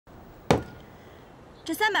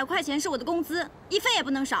这300块钱是我的工资，1分也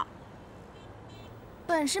不能少。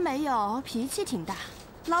本事没有，脾气挺大。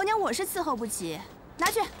老娘我是伺候不起，拿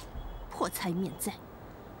去，破财免灾。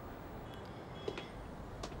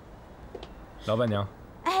老板娘，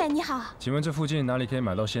哎，你好，请问这附近哪里可以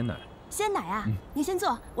买到鲜奶？鲜奶啊，您先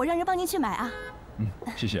坐，我让人帮您去买啊。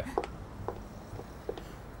谢谢。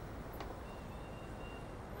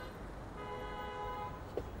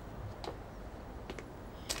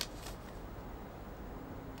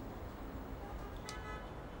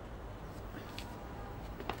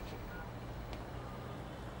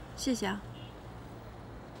谢谢啊。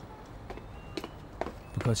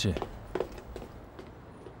不客气。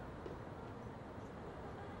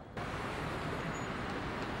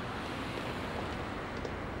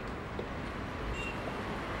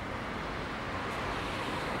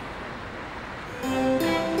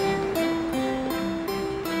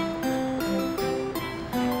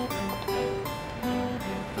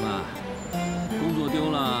怎么，工作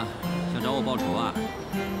丢了，想找我报仇啊？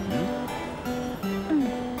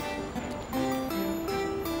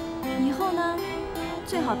以后呢，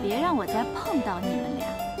最好别让我再碰到你们俩，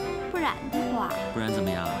不然的话，不然怎么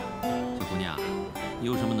样？小姑娘，你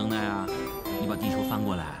有什么能耐啊？你把地球翻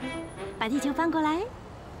过来。把地球翻过来，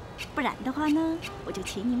不然的话呢，我就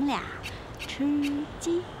请你们俩吃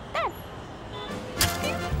鸡蛋。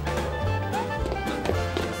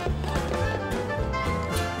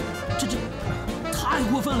这太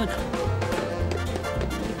过分了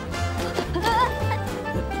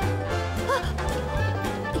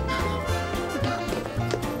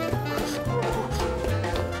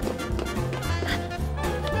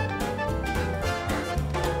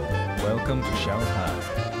！Welcome to Shanghai。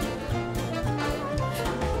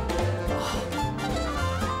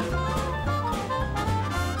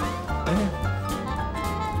哎，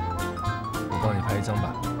我帮你拍一张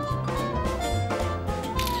吧。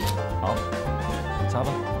好，擦吧。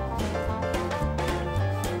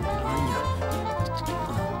哎呀，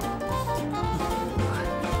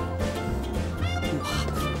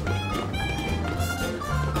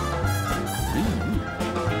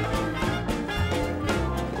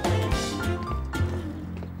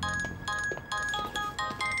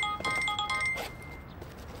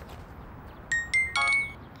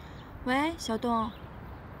喂，小东，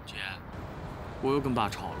姐，我又跟爸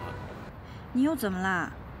吵了。你又怎么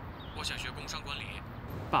啦？我想学工商管理，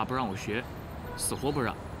爸不让我学，死活不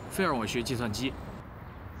让，非让我学计算机。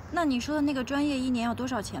那你说的那个专业1年要多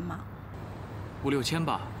少钱吗？5、6千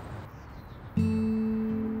吧。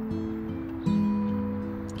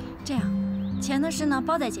这样，钱的事呢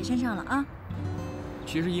包在姐身上了啊。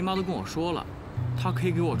其实姨妈都跟我说了，她可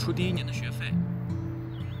以给我出第1年的学费。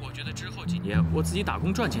我觉得之后几年我自己打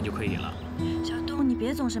工赚钱就可以了。小东，你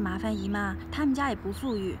别总是麻烦姨妈，他们家也不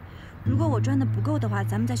富裕。如果我赚的不够的话，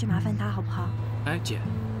咱们再去麻烦她，好不好？哎，姐，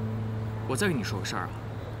我再跟你说个事儿啊，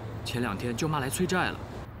前2天舅妈来催债了，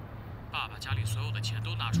爸把家里所有的钱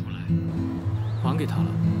都拿出来，还给她了。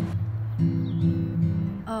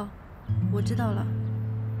哦，我知道了。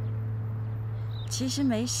其实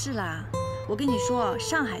没事啦，我跟你说，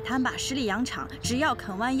上海滩吧，十里洋场，只要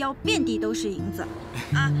肯弯腰，遍地都是银子。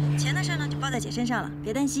啊，钱的事呢就包在姐身上了，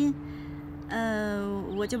别担心。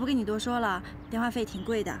我就不跟你多说了，电话费挺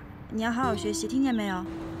贵的，你要好好学习，听见没有？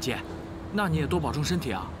姐，那你也多保重身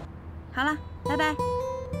体啊。好了，拜拜。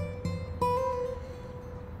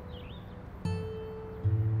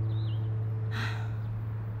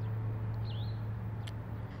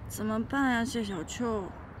怎么办呀，谢小秋，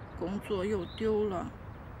工作又丢了，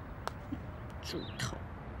猪头。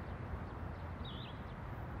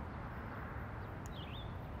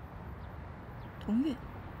童月。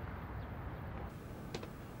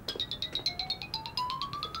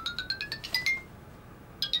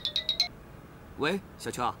喂，小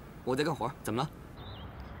秋啊，我在干活，怎么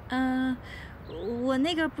了？我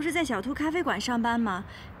那个不是在小兔咖啡馆上班吗？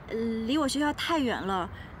离我学校太远了。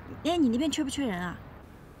哎，你那边缺不缺人啊？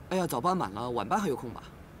哎呀，早班满了，晚班还有空吧？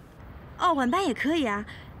哦，晚班也可以啊。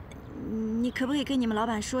你可不可以跟你们老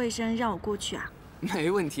板说一声，让我过去啊？没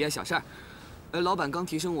问题啊，小事儿。老板刚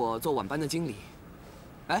提升我做晚班的经理。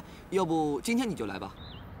哎，要不今天你就来吧？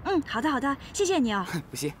好的好的，谢谢你哦。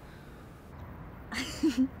不谢。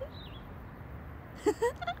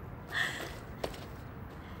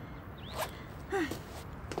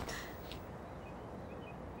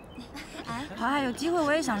好啊，有机会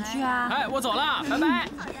我也想去啊。哎，我走了，拜拜，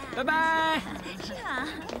拜拜。是啊，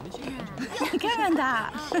你看看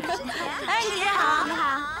他。哎，姐姐好，你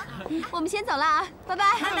好。我们先走了啊，拜拜。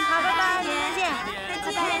好，拜拜，再见，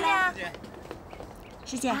再见。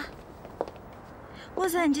师姐，哇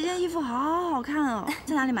塞，你这件衣服好好看哦，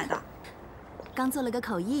在哪里买的？刚做了个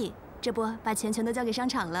口译，这不把钱全都交给商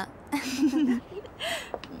场了。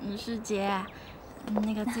师姐，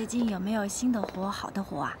那个最近有没有新的活、好的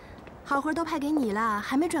活啊？好活都派给你了，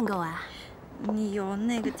还没赚够啊？你有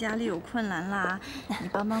那个家里有困难啦，你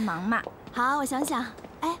帮帮忙嘛。好，我想想。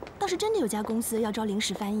哎，倒是真的有家公司要招临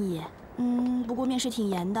时翻译。不过面试挺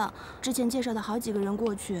严的，之前介绍的好几个人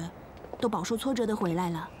过去，都饱受挫折的回来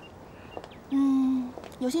了。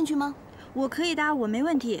有兴趣吗？我可以的，我没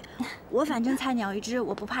问题。我反正菜鸟一只，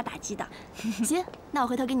我不怕打击的。行，那我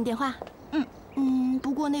回头给你电话。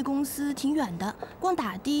不过那公司挺远的，光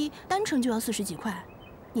打的单程就要40几块，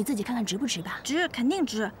你自己看看值不值吧？值，肯定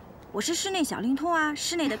值。我是市内小灵通啊，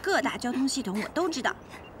市内的各大交通系统我都知道，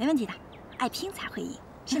没问题的。爱拼才会赢。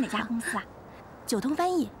是哪家公司啊？九通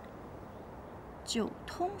翻译。九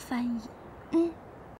通翻译。